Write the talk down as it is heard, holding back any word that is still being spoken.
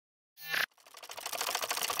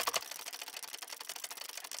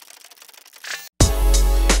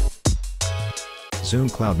Zoom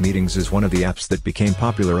Cloud Meetings is one of the apps that became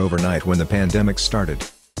popular overnight when the pandemic started.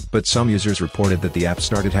 But some users reported that the app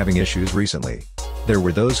started having issues recently. There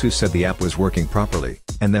were those who said the app was working properly,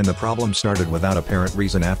 and then the problem started without apparent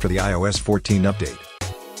reason after the iOS 14 update.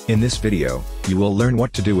 In this video, you will learn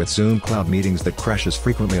what to do with Zoom Cloud Meetings that crashes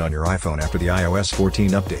frequently on your iPhone after the iOS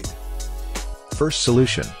 14 update. First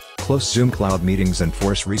solution: close Zoom Cloud Meetings and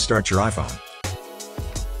force restart your iPhone.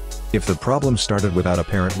 If the problem started without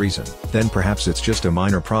apparent reason, then perhaps it's just a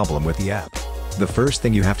minor problem with the app. The first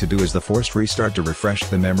thing you have to do is the forced restart to refresh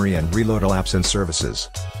the memory and reload all apps and services.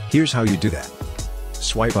 Here's how you do that.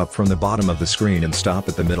 Swipe up from the bottom of the screen and stop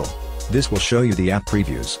at the middle. This will show you the app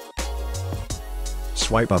previews.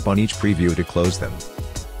 Swipe up on each preview to close them.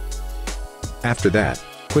 After that,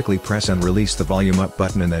 quickly press and release the volume up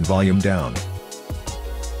button and then volume down.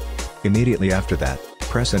 Immediately after that,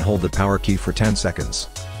 press and hold the power key for 10 seconds.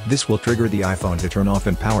 This will trigger the iPhone to turn off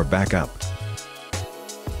and power back up.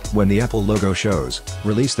 When the Apple logo shows,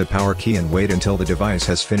 release the power key and wait until the device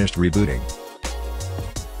has finished rebooting.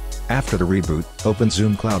 After the reboot, open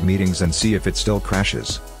Zoom Cloud Meetings and see if it still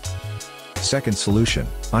crashes. Second solution: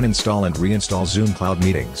 uninstall and reinstall Zoom Cloud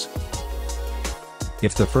Meetings.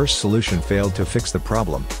 If the first solution failed to fix the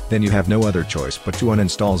problem, then you have no other choice but to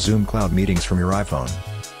uninstall Zoom Cloud Meetings from your iPhone.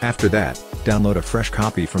 After that, download a fresh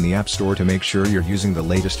copy from the App Store to make sure you're using the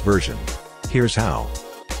latest version. Here's how.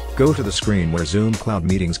 Go to the screen where Zoom Cloud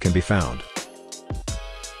Meetings can be found.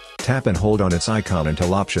 Tap and hold on its icon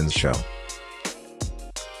until options show.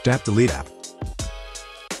 Tap Delete App.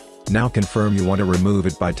 Now confirm you want to remove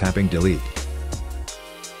it by tapping Delete.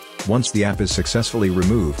 Once the app is successfully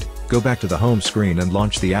removed, go back to the home screen and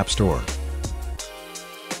launch the App Store.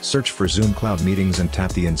 Search for Zoom Cloud Meetings and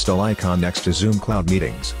tap the install icon next to Zoom Cloud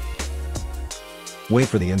Meetings. Wait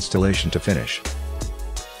for the installation to finish.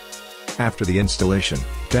 After the installation,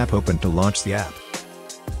 tap Open to launch the app.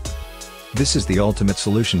 This is the ultimate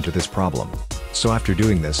solution to this problem. So after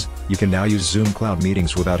doing this, you can now use Zoom Cloud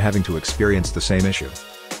Meetings without having to experience the same issue.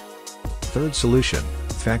 Third solution: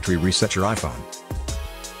 factory reset your iPhone.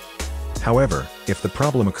 However, if the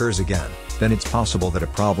problem occurs again, then it's possible that a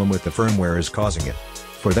problem with the firmware is causing it.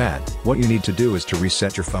 For that, what you need to do is to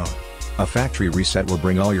reset your phone. A factory reset will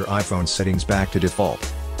bring all your iPhone settings back to default.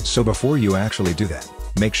 So before you actually do that,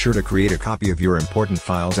 make sure to create a copy of your important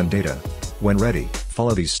files and data. When ready,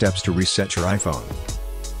 follow these steps to reset your iPhone.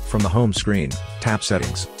 From the home screen, tap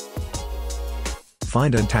Settings.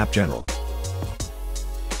 Find and tap General.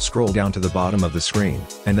 Scroll down to the bottom of the screen,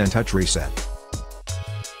 and then touch Reset.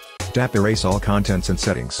 Tap Erase all contents and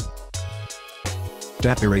settings.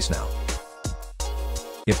 Tap Erase now.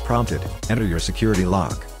 If prompted, enter your security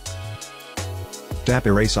lock. Tap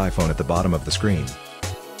Erase iPhone at the bottom of the screen.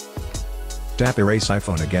 Tap Erase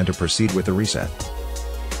iPhone again to proceed with the reset.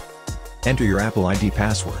 Enter your Apple ID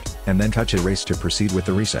password, and then touch Erase to proceed with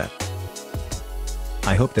the reset.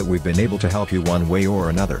 I hope that we've been able to help you one way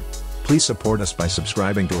or another. Please support us by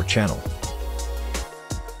subscribing to our channel.